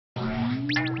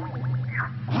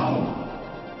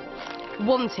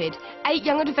Wanted, 8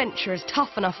 young adventurers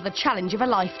tough enough for the challenge of a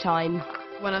lifetime.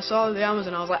 When I saw the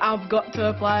Amazon, I was like, I've got to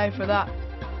apply for that.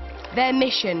 Their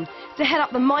mission, to head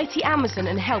up the mighty Amazon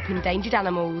and help endangered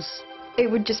animals. It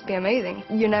would just be amazing.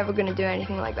 You're never going to do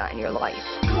anything like that in your life.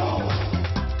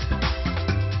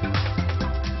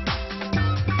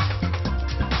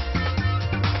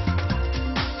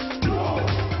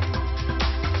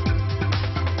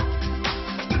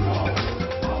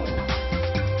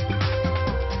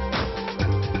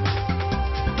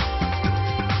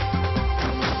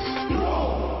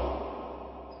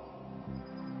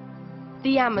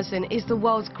 The Amazon is the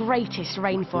world's greatest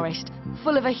rainforest,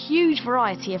 full of a huge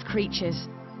variety of creatures.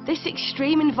 This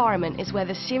extreme environment is where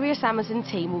the Sirius Amazon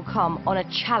team will come on a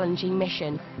challenging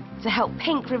mission to help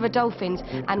pink river dolphins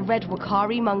and red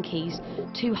wakari monkeys,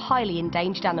 2 highly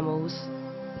endangered animals.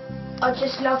 I'd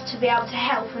just love to be able to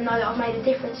help and know that I've made a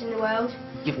difference in the world.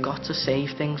 You've got to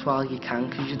save things while you can,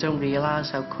 because you don't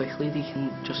realise how quickly they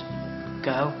can just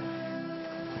go.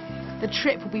 The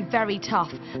trip will be very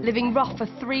tough, living rough for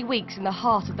 3 weeks in the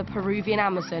heart of the Peruvian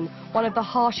Amazon, one of the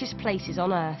harshest places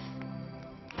on Earth.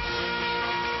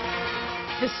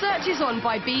 The search is on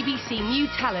by BBC New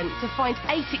Talent to find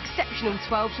 8 exceptional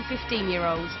 12 to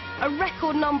 15-year-olds. A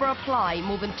record number apply,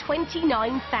 more than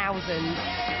 29,000.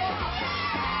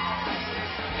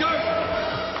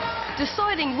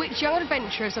 Deciding which young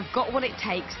adventurers have got what it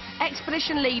takes,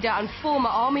 expedition leader and former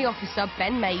army officer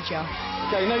Ben Major.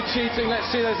 Okay, no cheating, let's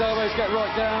see those elbows get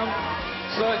right down.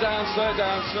 Slow it down, slow it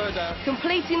down, slow it down.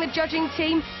 Completing the judging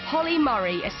team, Holly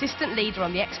Murray, assistant leader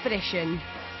on the expedition.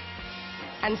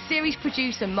 And series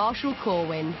producer Marshall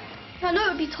Corwin. I know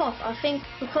it would be tough. I think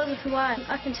because of who I am,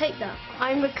 I can take that.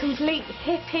 I'm a complete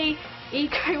hippie,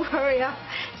 eco-warrior,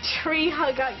 tree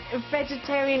hugger,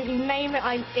 vegetarian, you name it,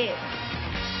 I'm it.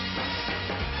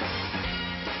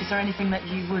 Is there anything that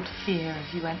you would fear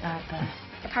if you went out there?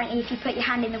 Apparently if you put your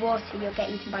hand in the water, you'll get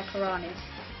eaten by piranhas.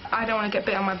 I don't want to get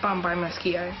bit on my bum by a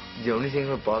mosquito. The only thing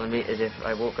that would bother me is if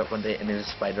I woke up one day and there was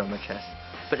a spider on my chest.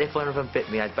 But if one of them bit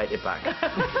me, I'd bite it back.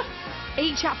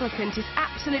 Each applicant is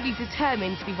absolutely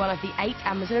determined to be one of the 8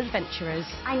 Amazon adventurers.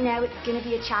 I know it's going to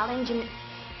be a challenge,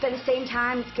 but at the same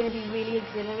time it's going to be really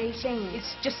exhilarating.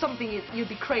 It's just something you'd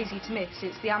be crazy to miss.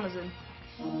 It's the Amazon.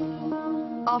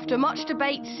 After much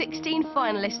debate, 16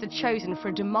 finalists are chosen for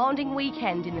a demanding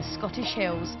weekend in the Scottish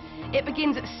Hills. It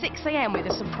begins at 6 AM with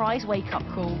a surprise wake-up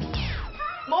call.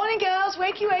 Morning, girls.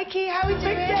 Wakey, wakey. How are we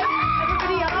doing?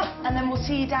 Everybody up, and then we'll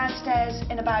see you downstairs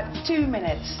in about 2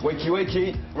 minutes. Wakey,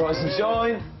 wakey, rise and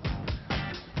shine.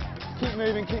 Keep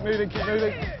moving, keep moving, keep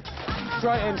moving.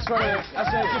 Straight in, straight in. That's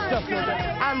it, good stuff, Georgia.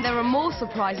 And there are more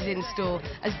surprises in store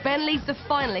as Ben leads the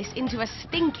finalists into a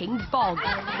stinking bog.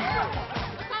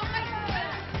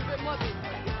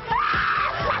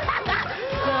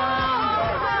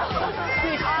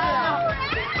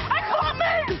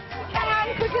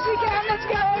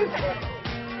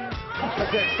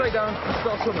 That's it, straight down,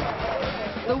 start swimming.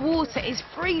 The water is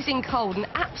freezing cold and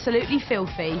absolutely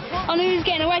filthy. I knew he was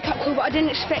getting a wake-up call, but I didn't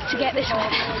expect to get this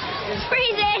wet. It's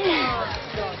freezing!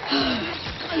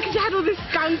 Because you had all this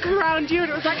gunk around you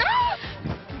and it was like, ah!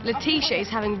 Letitia is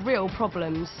having real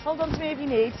problems. Hold on to me if you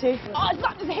need to. Oh, it's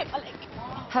not just hit my leg.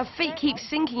 Her feet keep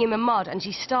sinking in the mud and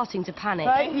she's starting to panic.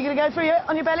 Right, you're going to go through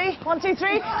on your belly. 1, 2,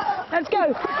 3. Let's go.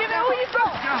 Give it all you've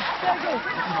got. Very good.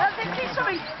 That's it, keep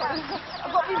swimming.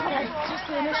 I've got these hands. Just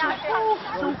the initial.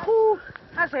 Ooh.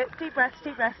 That's it. Deep breaths,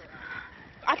 deep breaths.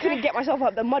 I couldn't get myself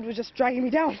up, the mud was just dragging me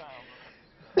down.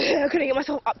 I couldn't get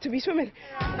myself up to be swimming.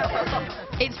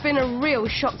 It's been a real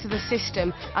shock to the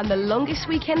system and the longest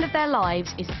weekend of their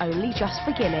lives is only just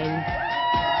beginning.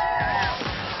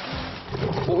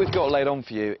 What we've got laid on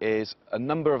for you is a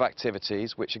number of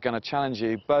activities which are going to challenge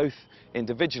you both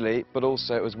individually but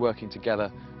also as working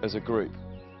together as a group.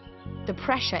 The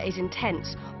pressure is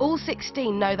intense. All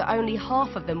 16 know that only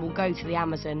half of them will go to the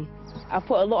Amazon. I've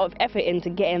put a lot of effort into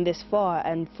getting this far,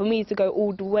 and for me to go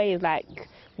all the way is like,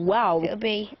 wow. It'll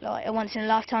be like a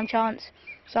once-in-a-lifetime chance,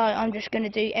 so I'm just going to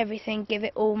do everything, give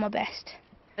it all my best.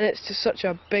 And it's just such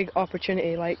a big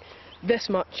opportunity, like this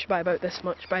much by about this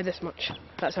much by this much.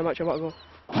 That's how much I want to go.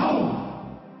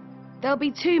 There'll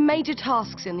be 2 major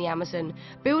tasks in the Amazon,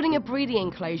 building a breeding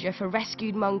enclosure for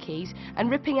rescued monkeys and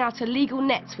ripping out illegal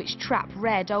nets which trap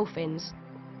rare dolphins.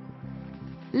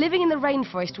 Living in the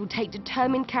rainforest will take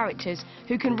determined characters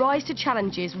who can rise to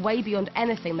challenges way beyond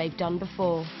anything they've done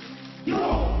before.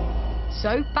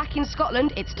 So, back in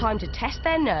Scotland, it's time to test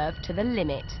their nerve to the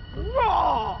limit.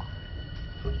 Raw!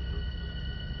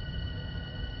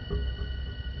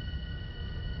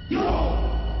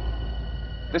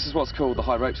 This is what's called the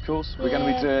high ropes course. We're going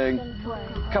to be doing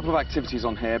a couple of activities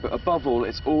on here, but above all,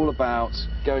 it's all about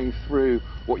going through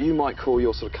what you might call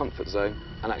your sort of comfort zone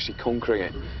and actually conquering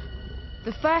it.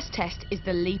 The first test is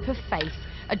the leap of faith,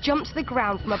 a jump to the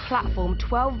ground from a platform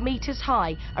 12 metres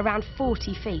high, around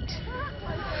 40 feet.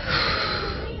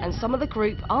 And some of the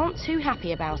group aren't too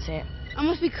happy about it. I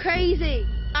must be crazy.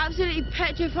 Absolutely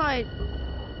petrified.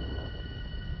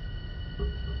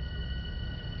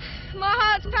 My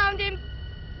heart's pounding.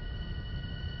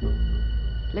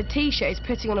 Letitia is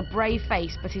putting on a brave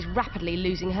face but is rapidly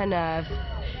losing her nerve.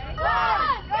 No!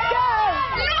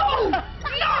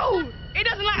 No! It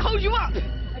doesn't like hold you up.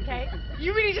 Okay.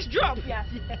 You really just drop. Yeah.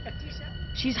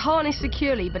 She's harnessed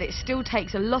securely, but it still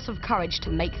takes a lot of courage to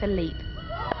make the leap.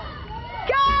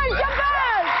 Go,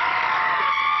 jumpers!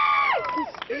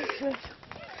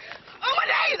 Oh my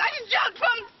days! I just jumped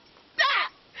from that.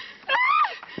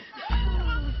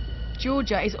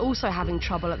 Georgia is also having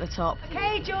trouble at the top.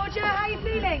 Okay, Georgia, how are you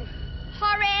feeling?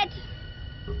 Horrid.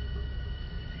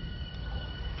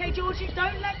 Okay, Georgia,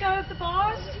 don't let go of the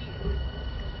bars.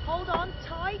 Hold on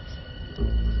tight.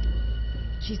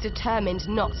 She's determined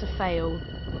not to fail.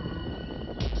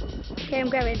 Okay, I'm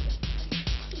going.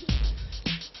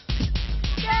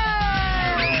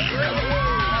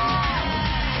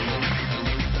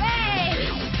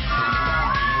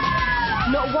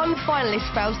 Not one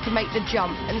finalist fails to make the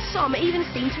jump, and some even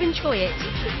seem to enjoy it.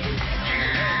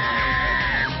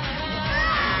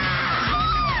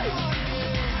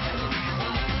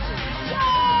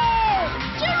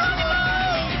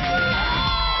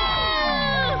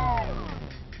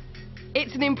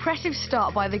 It's an impressive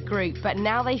start by the group, but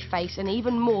now they face an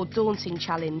even more daunting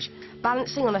challenge,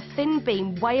 balancing on a thin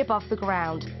beam way above the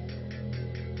ground.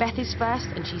 Beth is first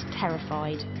and she's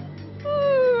terrified.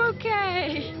 Ooh,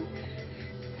 okay.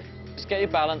 Just get your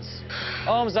balance.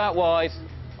 Arms out wide.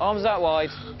 Arms out wide.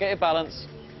 Get your balance.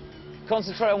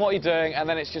 Concentrate on what you're doing, and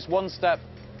then it's just one step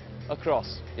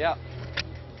across. Yeah.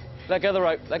 Let go of the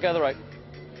rope. Let go of the rope.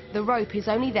 The rope is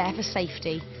only there for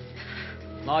safety.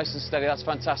 Nice and steady. That's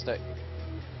fantastic.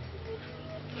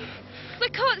 I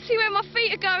can't see where my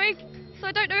feet are going, so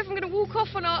I don't know if I'm going to walk off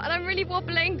or not, and I'm really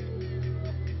wobbling.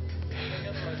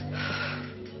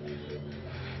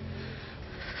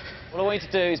 What I want you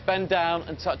to do is bend down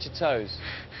and touch your toes.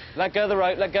 Let go of the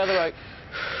rope, let go of the rope.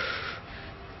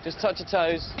 Just touch your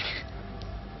toes.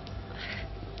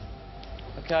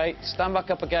 Okay, stand back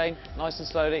up again, nice and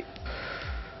slowly.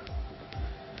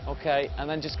 Okay, and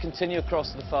then just continue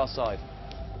across to the far side.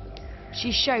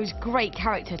 She shows great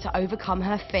character to overcome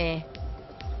her fear.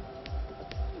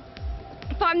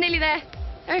 But I'm nearly there.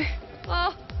 Oh.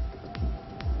 Oh.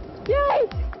 Yay!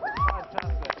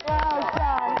 Fantastic. Well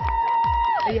done.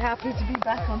 Are you happy to be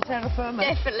back on terra firma?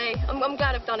 Definitely. I'm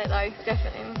glad I've done it though,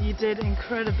 definitely. You did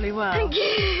incredibly well. Thank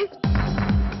you.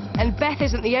 And Beth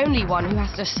isn't the only one who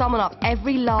has to summon up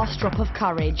every last drop of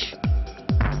courage.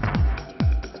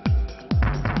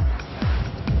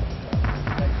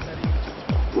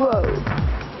 Whoa.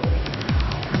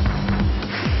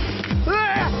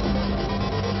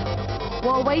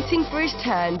 While waiting for his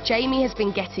turn, Jamie has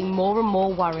been getting more and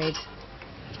more worried.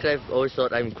 Because I've always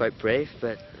thought I'm quite brave,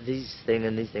 but these things,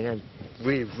 I'm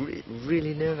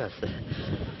really nervous.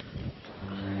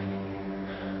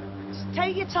 Just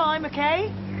take your time,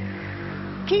 okay?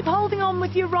 Keep holding on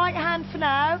with your right hand for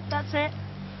now. That's it.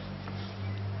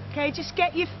 Okay, just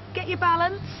get your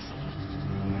balance.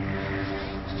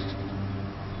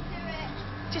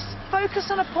 Just focus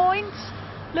on a point.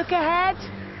 Look ahead.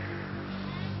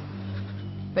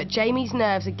 But Jamie's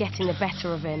nerves are getting the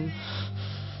better of him.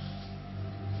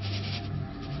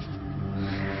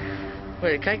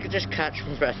 Wait, can I just catch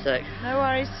my breath a sec? No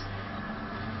worries.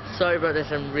 Sorry about this,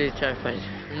 I'm really terrified.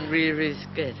 I'm really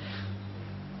scared.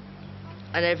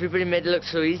 And everybody made it look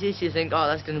so easy, so you think, oh,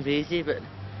 that's going to be easy, but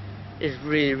it's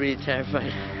really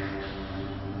terrifying.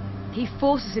 He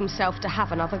forces himself to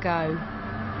have another go.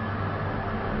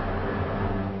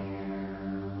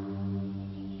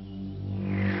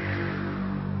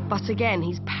 But again,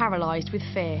 he's paralysed with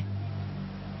fear.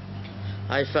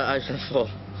 I felt I was going to fall.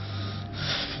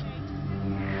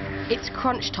 It's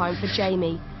crunch time for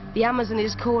Jamie. The Amazon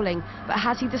is calling, but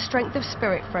has he the strength of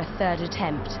spirit for a third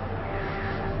attempt?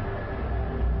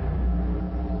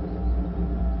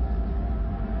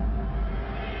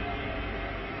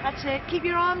 That's it. Keep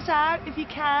your arms out if you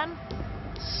can.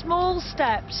 Small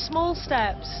steps, small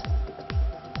steps.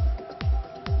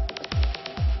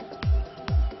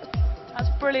 That's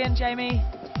brilliant, Jamie.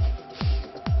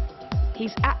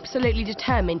 He's absolutely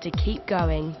determined to keep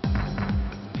going.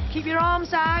 Keep your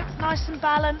arms out, nice and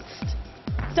balanced.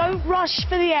 Don't rush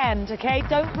for the end, okay?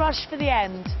 Don't rush for the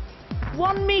end.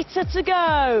 1 metre to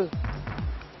go.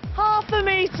 Half a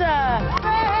metre.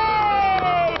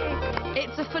 Hey!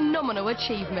 It's a phenomenal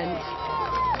achievement.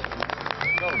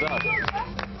 Well done.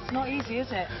 It's not easy,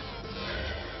 is it?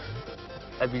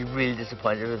 I'd be really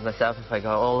disappointed with myself if I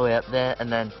got all the way up there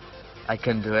and then I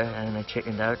couldn't do it and I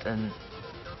chickened out. And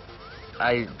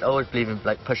I always believe in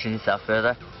like pushing yourself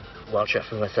further. Well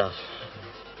chuffed with myself.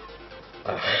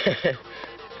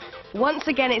 Once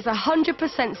again, it's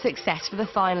 100% success for the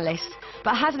finalists.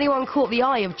 But has anyone caught the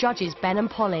eye of judges Ben and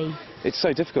Polly? It's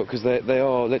so difficult because they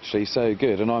are literally so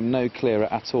good, and I'm no clearer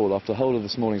at all after the whole of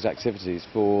this morning's activities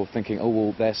for thinking, oh,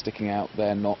 well, they're sticking out,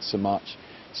 they're not so much.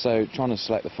 So trying to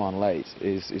select the final 8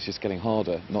 is just getting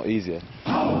harder, not easier.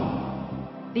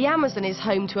 The Amazon is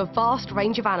home to a vast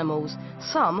range of animals,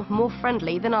 some more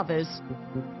friendly than others.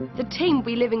 The team will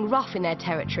be living rough in their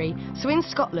territory, so in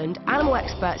Scotland, animal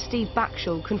expert Steve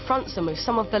Backshall confronts them with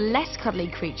some of the less cuddly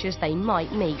creatures they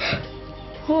might meet.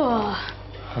 Oh.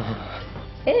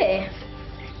 Ew.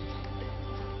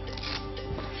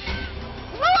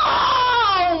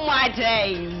 Oh, my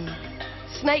days!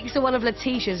 Snakes are one of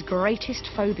Letitia's greatest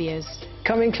phobias.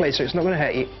 Come in closer, it's not going to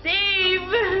hurt you. Steve!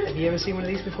 Have you ever seen one of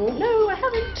these before? No, I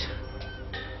haven't.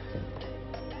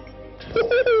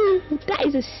 That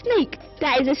is a snake.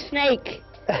 That is a snake.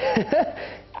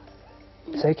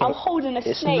 It's okay. I'm holding a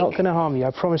snake. It's not going to harm you,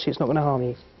 I promise you it's not going to harm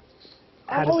you.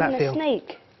 How does that feel? I'm holding a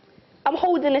snake. I'm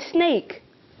holding a snake.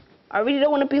 I really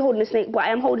don't want to be holding a snake, but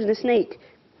I am holding a snake.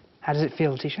 How does it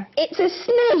feel, Tisha? It's a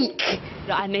snake!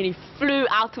 I nearly flew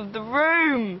out of the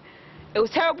room. It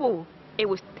was terrible. It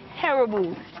was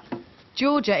terrible.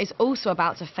 Georgia is also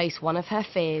about to face one of her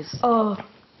fears. Oh,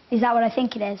 is that what I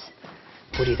think it is?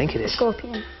 What do you think it is?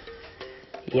 Scorpion.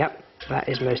 Yep, that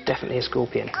is most definitely a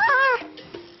scorpion. Ah!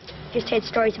 Just heard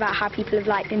stories about how people have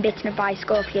like been bitten by a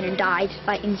scorpion and died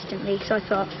like instantly. So I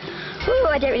thought, oh,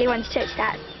 I don't really want to touch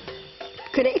that.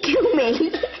 Could it kill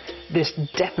me? This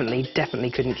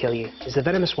definitely couldn't kill you, as the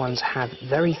venomous ones have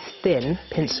very thin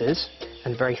pincers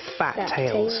and very fat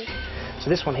tails. So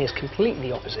this one here is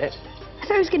completely opposite. I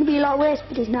thought it was going to be a lot worse,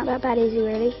 but it's not that bad, is it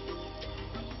really?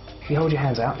 If you hold your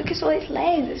hands out. Look at all its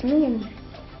legs, it's moving.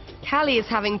 Callie is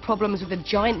having problems with a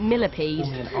giant millipede.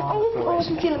 Oh, I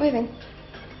can feel it moving.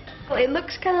 Well, it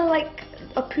looks kind of like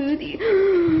a poo.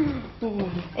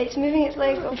 It's moving its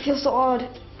legs. It feels so odd.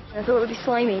 I thought it would be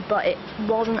slimy, but it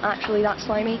wasn't actually that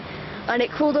slimy. And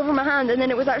it crawled over my hand, and then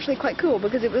it was actually quite cool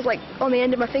because it was like on the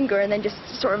end of my finger and then just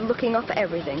sort of looking up at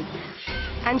everything.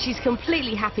 And she's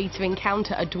completely happy to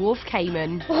encounter a dwarf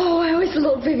caiman. Oh, I always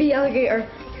loved baby alligator.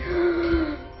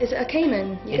 Is it a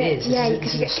caiman? It is. Yeah,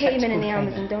 because you get caiman in the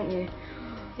Amazon, don't you?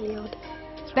 Really odd.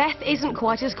 Beth isn't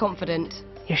quite as confident.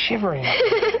 You're shivering.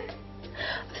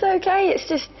 It's okay, it's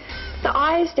just the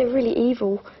eyes, they're really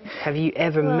evil. Have you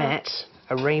ever met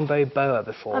a rainbow boa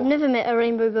before? I've never met a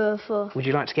rainbow boa before. Would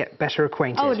you like to get better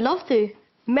acquainted? I would love to.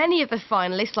 Many of the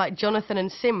finalists, like Jonathan and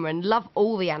Simran, love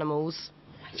all the animals.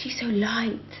 She's so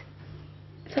light.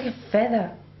 It's like a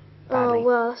feather. Badly. Oh,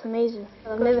 well, that's amazing.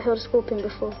 I've never held a scorpion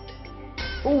before.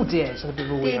 Oh dear, it's a bit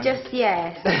of a You weird.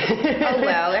 yeah. Oh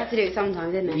well, we have to do it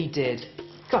sometimes, didn't You it? did.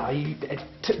 God, you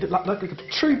like a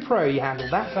true pro, you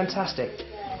handled that. Fantastic.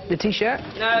 The t-shirt?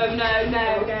 No.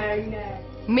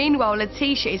 Meanwhile,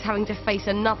 Letitia is having to face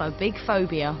another big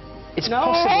phobia. It's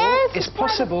possible. It's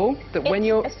possible that when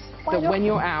you're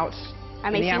out I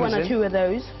in may the see one or Amazon, two of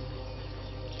those.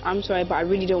 I'm sorry, but I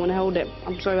really don't want to hold it.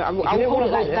 I'm sorry, I'll hold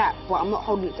it like that, but I'm not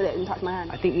holding it to let it touch my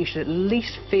hand. I think you should at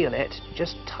least feel it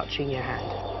just touching your hand.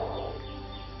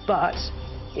 But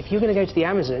if you're going to go to the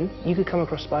Amazon, you could come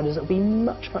across spiders that will be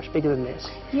much bigger than this.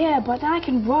 Yeah, but now I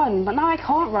can run, but now I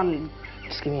can't run.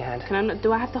 Just give me your hand. Can I not,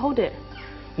 do I have to hold it?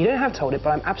 You don't have to hold it, but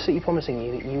I'm absolutely promising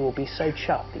you that you will be so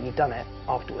chuffed that you've done it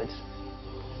afterwards.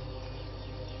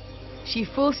 She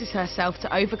forces herself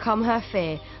to overcome her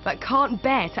fear, but can't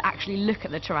bear to actually look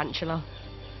at the tarantula.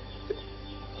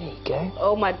 There you go.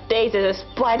 Oh my days, there's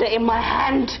a spider in my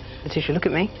hand. Letitia, look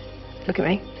at me. Look at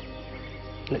me.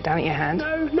 Look down at your hand.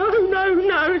 No,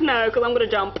 because I'm going to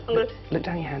jump. Look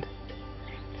down at your hand.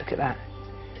 Look at that.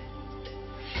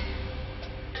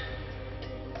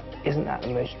 Isn't that the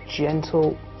most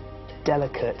gentle,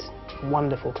 delicate,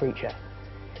 wonderful creature?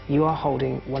 You are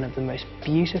holding one of the most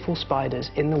beautiful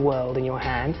spiders in the world in your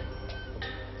hand,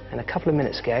 and a couple of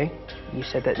minutes ago you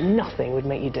said that nothing would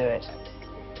make you do it.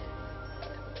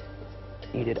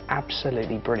 You did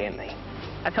absolutely brilliantly.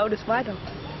 I've held a spider.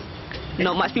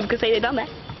 Not much people can say they've done that.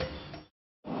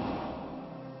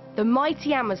 The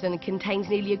mighty Amazon contains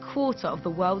nearly a quarter of the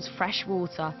world's fresh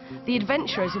water. The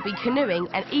adventurers will be canoeing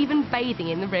and even bathing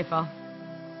in the river.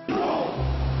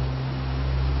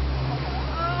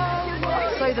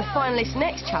 So So the finalists'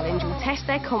 next challenge will test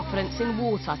their confidence in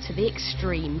water to the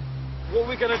extreme. What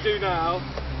we're going to do now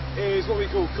is what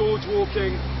we call gorge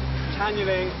walking,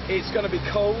 canyoning. It's going to be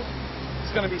cold,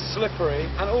 it's going to be slippery,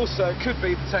 and also could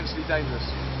be potentially dangerous.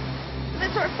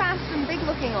 They're sort of fast and big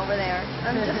looking over there.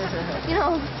 And just, you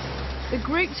know. The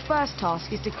group's first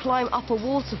task is to climb up a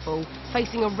waterfall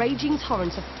facing a raging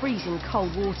torrent of freezing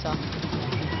cold water.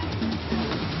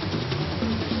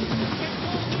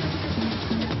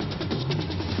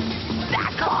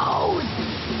 That's cold!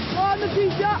 On the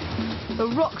teacher!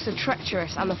 The rocks are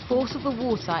treacherous and the force of the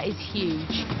water is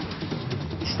huge.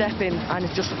 You step in and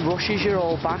it just rushes you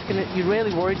all back, and you're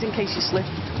really worried in case you slip.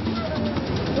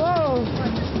 Whoa!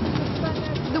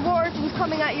 The water was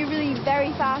coming at you really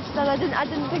very fast, and I didn't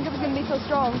think it was going to be so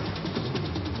strong.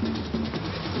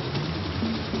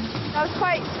 I was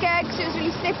quite scared because it was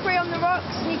really slippery on the rocks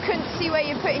and you couldn't see where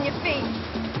you're putting your feet.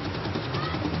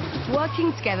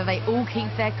 Working together, they all keep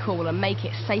their cool and make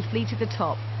it safely to the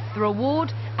top. The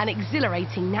reward, an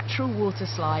exhilarating natural water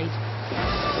slide.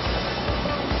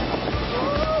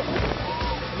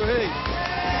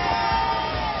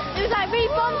 It was like really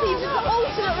bumpy, it was the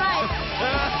ultimate ride.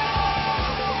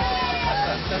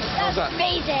 How's that?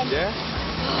 Amazing. Yeah?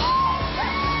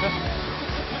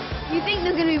 You think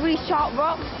there's going to be really sharp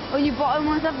rocks on your bottom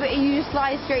and stuff, but you just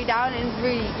slide straight down and it's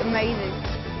really amazing.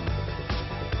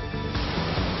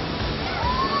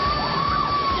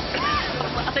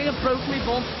 I think I broke my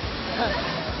bump.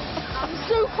 I'm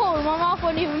so cold, my mouth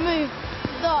won't even move.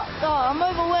 I'm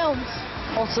overwhelmed.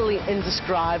 Utterly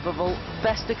indescribable.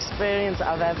 Best experience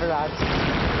I've ever had.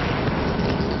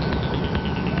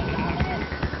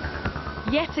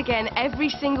 Yet again, every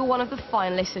single one of the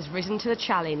finalists has risen to the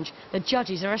challenge. The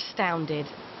judges are astounded.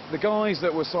 The guys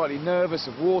that were slightly nervous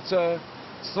of water,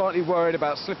 slightly worried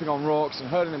about slipping on rocks and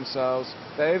hurting themselves,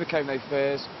 they overcame their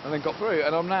fears and then got through.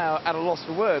 And I'm now at a loss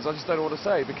for words. I just don't know what to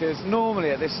say, because normally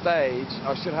at this stage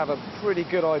I should have a pretty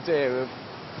good idea of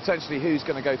potentially who's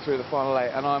going to go through the final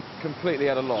 8, and I'm completely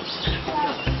at a loss.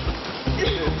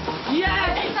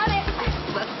 Yes!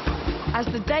 As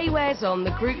the day wears on,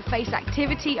 the group face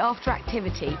activity after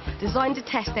activity designed to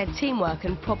test their teamwork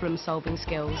and problem-solving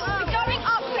skills. We're going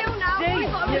uphill now.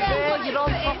 You're on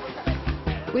top.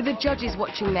 With the judges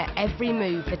watching their every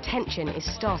move, the tension is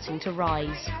starting to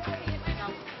rise.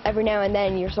 Every now and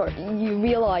then you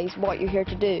realise what you're here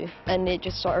to do, and it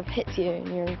just sort of hits you, and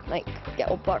you're like get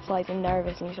all butterflies and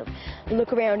nervous, and you sort of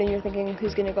look around and you're thinking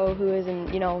who's going to go, who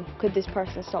isn't, you know, could this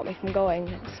person stop me from going?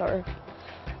 It's sort of.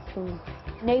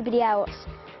 Nobody else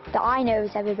that I know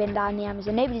has ever been down the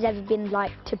Amazon. Nobody's ever been,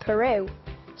 like, to Peru.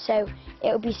 So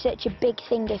it would be such a big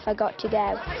thing if I got to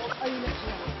go.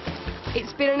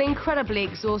 It's been an incredibly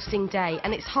exhausting day,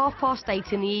 and it's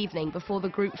 8:30 in the evening before the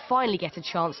group finally get a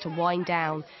chance to wind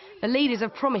down. The leaders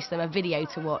have promised them a video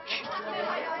to watch.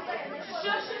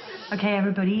 OK,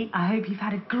 everybody, I hope you've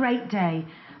had a great day.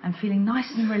 I'm feeling nice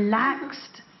and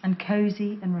relaxed and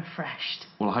cosy and refreshed.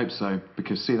 Well, I hope so,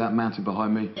 because see that mountain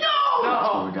behind me? No!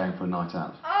 That's where we're going for a night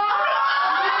out.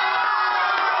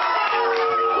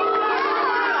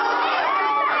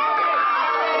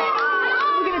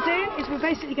 What we're going to do is we're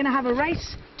basically going to have a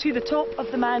race to the top of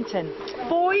the mountain.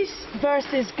 Boys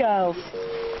versus girls.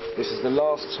 This is the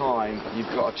last time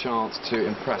you've got a chance to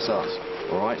impress us,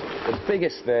 all right? The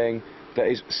biggest thing that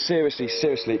is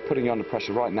seriously putting you under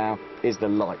pressure right now is the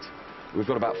light. We've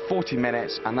got about 40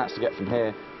 minutes, and that's to get from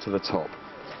here to the top.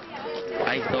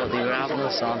 I thought they were having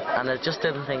us on, and I just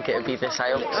didn't think it would be this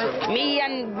high up. Me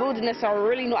and Wilderness are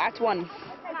really not at one.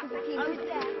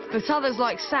 But others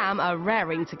like Sam are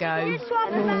raring to go.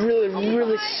 I'm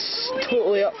really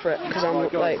totally up for it, because I'm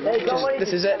like,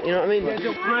 this is it, you know what I mean?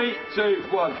 3, 2,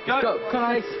 1, go! Go! Come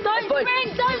on. Don't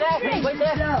sprint! Don't sprint! Wait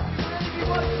there!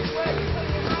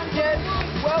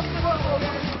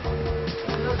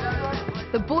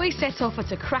 The boys set off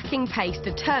at a cracking pace,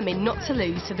 determined not to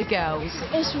lose to the girls.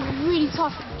 It's really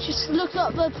tough. Just look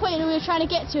at the point we were trying to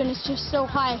get to, and it's just so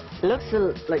high. It looks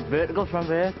like vertical from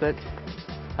there, but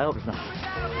I hope it's not.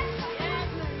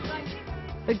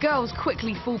 The girls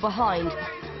quickly fall behind.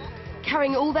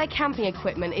 Carrying all their camping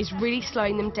equipment is really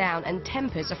slowing them down, and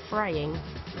tempers are fraying.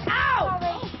 Ow!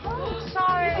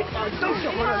 Sorry. Don't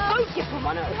get one of those. Don't get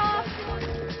one of those.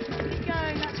 Keep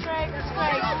going. That's great. That's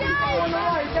great. On the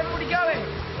road. Everybody going.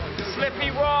 Slippy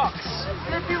rocks!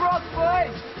 Slippy rocks,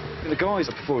 boys. The guys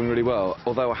are performing really well,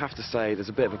 although I have to say there's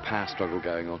a bit of a power struggle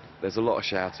going on. There's a lot of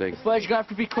shouting. Boys, you're going to have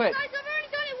to be quick. Guys, I've already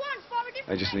done it once, but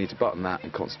we're They just need to button that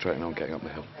and concentrating on getting up the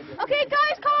hill. Okay,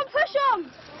 guys, come on, push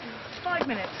on! 5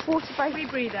 minutes. 45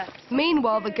 rebreather.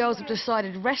 Meanwhile, the girls have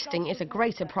decided resting is a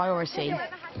greater priority.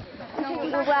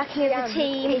 think we're working as a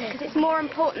team because it's more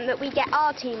important that we get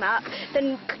our team up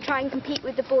than try and compete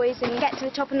with the boys and get to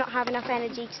the top and not have enough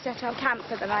energy to set our camp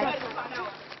for the night.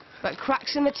 But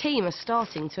cracks in the team are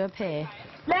starting to appear.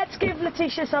 Let's give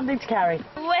Letitia something to carry. Way,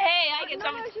 I get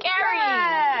something to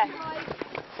carry.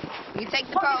 You take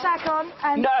the Put the sack on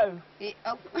and... No.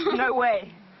 Oh. No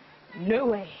way. No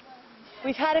way.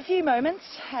 We've had a few moments,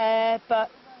 but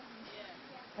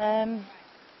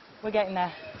we're getting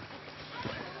there.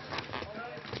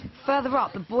 Further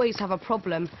up, the boys have a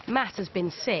problem. Matt has been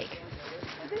sick.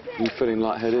 Are you feeling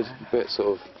lightheaded? A bit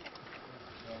sort of...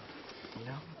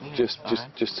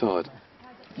 Just tired?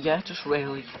 Yeah, just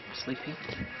really sleepy.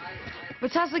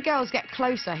 But as the girls get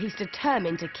closer, he's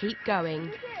determined to keep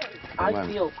going. I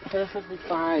feel perfectly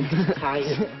fine, just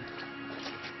tired.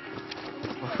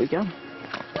 Off we go.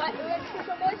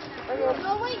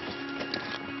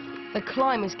 The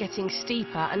climb is getting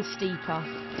steeper and steeper.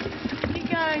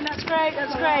 Keep going, that's great,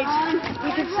 that's great.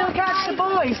 We can still catch the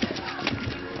boys.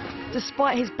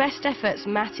 Despite his best efforts,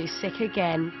 Matt is sick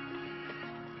again.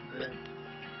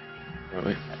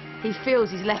 Right. He feels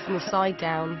he's letting the side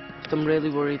down. I'm really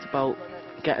worried about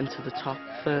getting to the top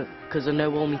because I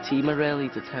know all my team are really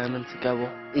determined to go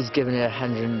up. He's giving it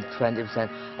 120%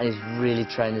 and he's really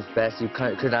trying his best. You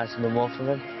couldn't ask no more from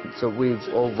him. So we've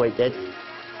all waited.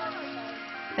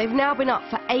 They've now been up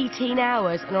for 18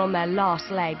 hours and are on their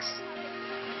last legs.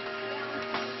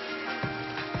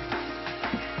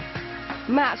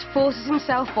 Matt forces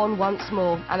himself on once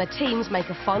more and the teams make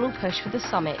a final push for the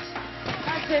summit.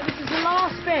 That's it, this is the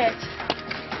last bit.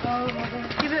 Oh my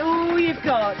God. Give it all you've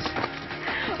got.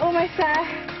 Almost there.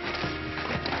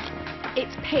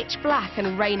 It's pitch black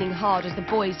and raining hard as the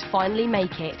boys finally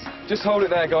make it. Just hold it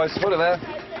there, guys. Hold it there.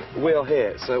 We are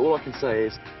here, so all I can say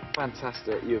is,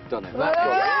 fantastic, you've done it.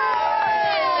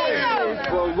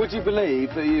 Well, would you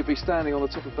believe that you'd be standing on the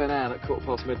top of Ben Ann at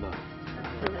midnight?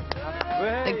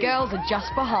 The girls are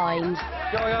just behind.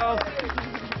 Go, girls.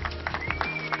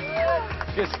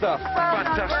 Good stuff.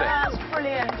 Fantastic. That's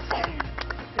brilliant.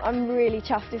 I'm really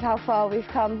chuffed with how far we've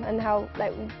come and how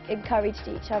we've encouraged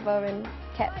each other and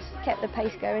kept the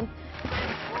pace going.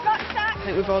 I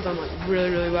think we've all done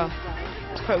really well.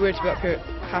 It's quite weird to be up here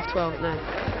at 12:30 now.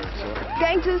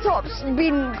 Getting to the top's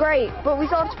been great, but we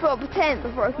still have to put up a tent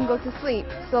before I can go to sleep,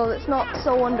 so it's not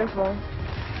so wonderful.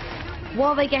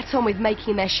 While they get on with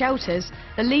making their shelters,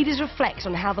 the leaders reflect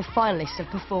on how the finalists have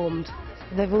performed.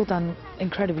 They've all done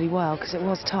incredibly well because it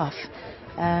was tough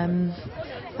and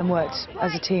worked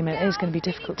as a team. It is going to be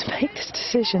difficult to make this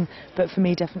decision, but for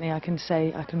me, definitely, I can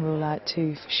rule out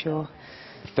 2 for sure.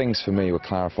 Things for me were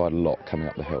clarified a lot coming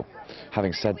up the hill.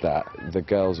 Having said that, the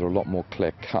girls are a lot more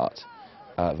clear-cut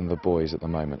than the boys at the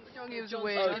moment.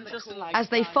 As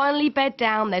they finally bed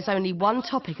down, there's only one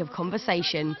topic of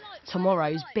conversation: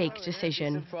 tomorrow's big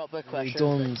decision. It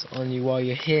dawns on you while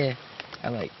you're here,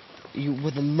 and you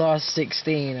were the last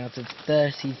 16 out of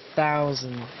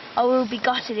 30,000. I will be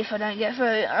gutted if I don't get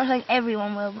through. I think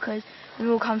everyone will because we've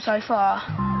all come so far.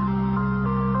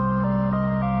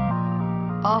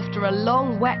 After a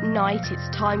long, wet night, it's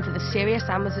time for the Serious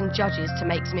Amazon judges to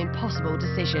make some impossible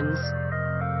decisions.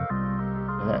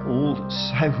 They're all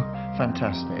so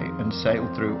fantastic and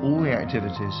sailed through all the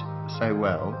activities so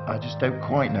well. I just don't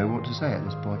quite know what to say at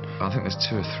this point. I think there's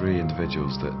 2 or 3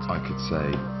 individuals that I could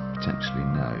say potentially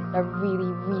no. I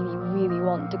really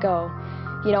want to go.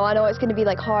 You know, I know it's going to be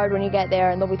hard when you get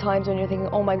there, and there'll be times when you're thinking,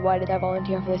 oh my, why did I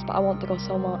volunteer for this? But I want to go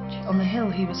so much. On the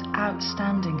hill, he was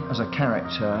outstanding. As a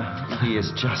character, he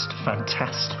is just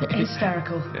fantastic.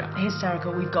 Hysterical. Yeah.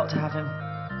 Hysterical. We've got to have him.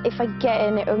 If I get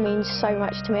in, it will mean so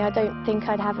much to me. I don't think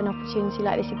I'd have an opportunity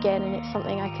like this again, and it's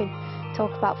something I could talk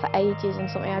about for ages and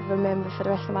something I'd remember for the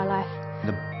rest of my life.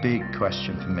 The big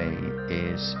question for me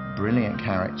is brilliant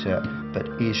character, but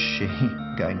is she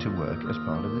going to work as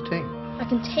part of the team? I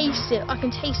can taste it. I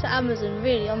can taste the Amazon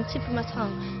really on the tip of my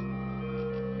tongue.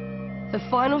 The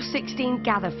final 16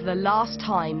 gather for the last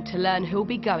time to learn who'll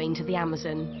be going to the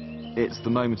Amazon. It's the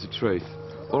moment of truth.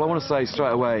 All I want to say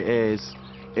straight away is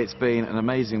it's been an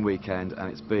amazing weekend and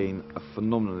it's been a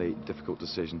phenomenally difficult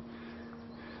decision.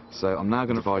 So I'm now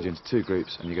going to divide you into 2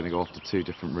 groups and you're going to go off to 2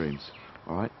 different rooms.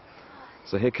 All right?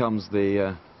 So here comes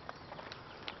the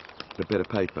bit of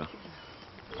paper.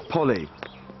 Polly,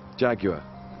 Jaguar.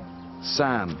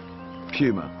 Sam,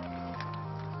 Puma.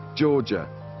 Georgia,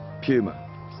 Puma.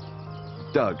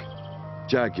 Doug,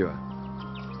 Jaguar.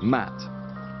 Matt,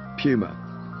 Puma.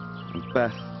 And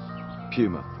Beth,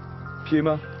 Puma.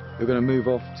 Puma, you're going to move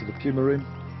off to the Puma room.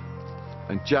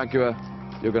 And Jaguar,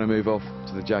 you're going to move off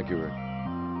to the Jaguar room.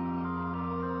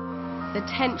 The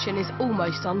tension is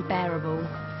almost unbearable.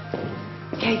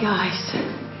 Okay, guys.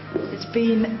 It's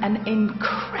been an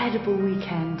incredible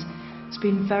weekend. It's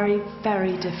been very,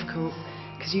 very difficult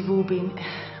because you've all been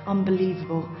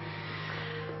unbelievable.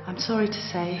 I'm sorry to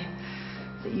say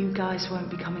that you guys won't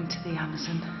be coming to the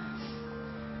Amazon.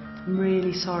 I'm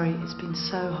really sorry, it's been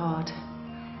so hard.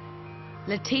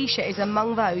 Letitia is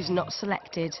among those not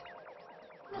selected.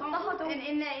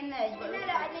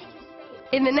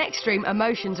 In the next room,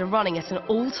 emotions are running at an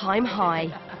all-time high.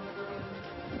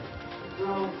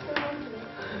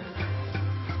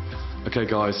 Okay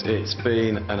guys, it's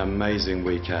been an amazing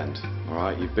weekend,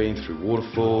 alright? You've been through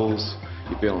waterfalls,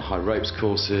 you've been on high ropes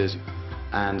courses,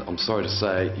 and I'm sorry to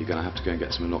say, you're going to have to go and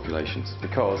get some inoculations.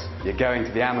 Because you're going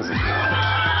to the Amazon.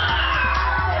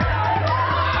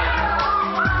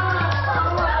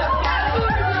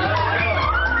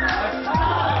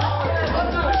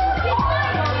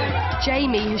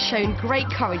 Jamie has shown great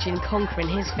courage in conquering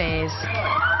his fears.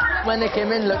 When they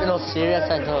came in looking all serious,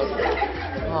 I thought,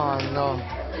 oh no.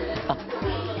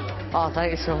 Oh,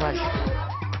 thank you so much.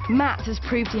 Matt has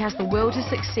proved he has the will to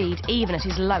succeed even at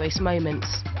his lowest moments.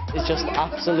 It's just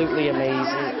absolutely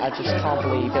amazing. I just can't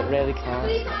believe it, really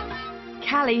can't.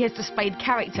 Callie has displayed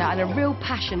character and a real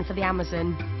passion for the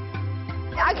Amazon.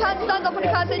 I can't stand up and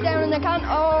I can't sit down and I can't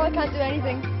do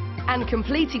anything. And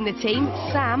completing the team,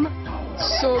 Sam.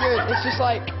 So good, it's just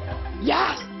like,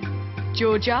 yes!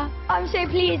 Georgia. I'm so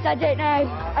pleased, I don't know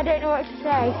what to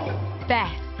say.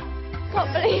 Beth.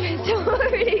 Can't believe it,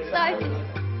 I'm really excited.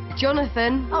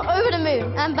 Jonathan. Oh, over the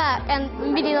moon and back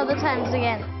and meeting other times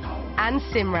again. And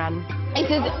Simran. It's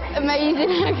just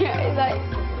amazing. It's like...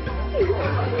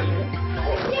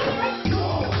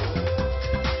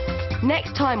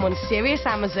 Next time on Serious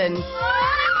Amazon.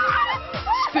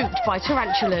 Spooked by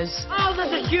tarantulas. Oh,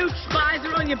 there's a huge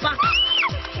spider on your back.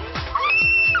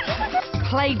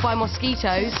 Plagued by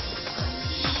mosquitoes.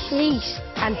 Please.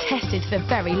 And tested to the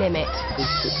very limit.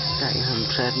 It's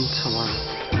 600 and so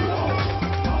on.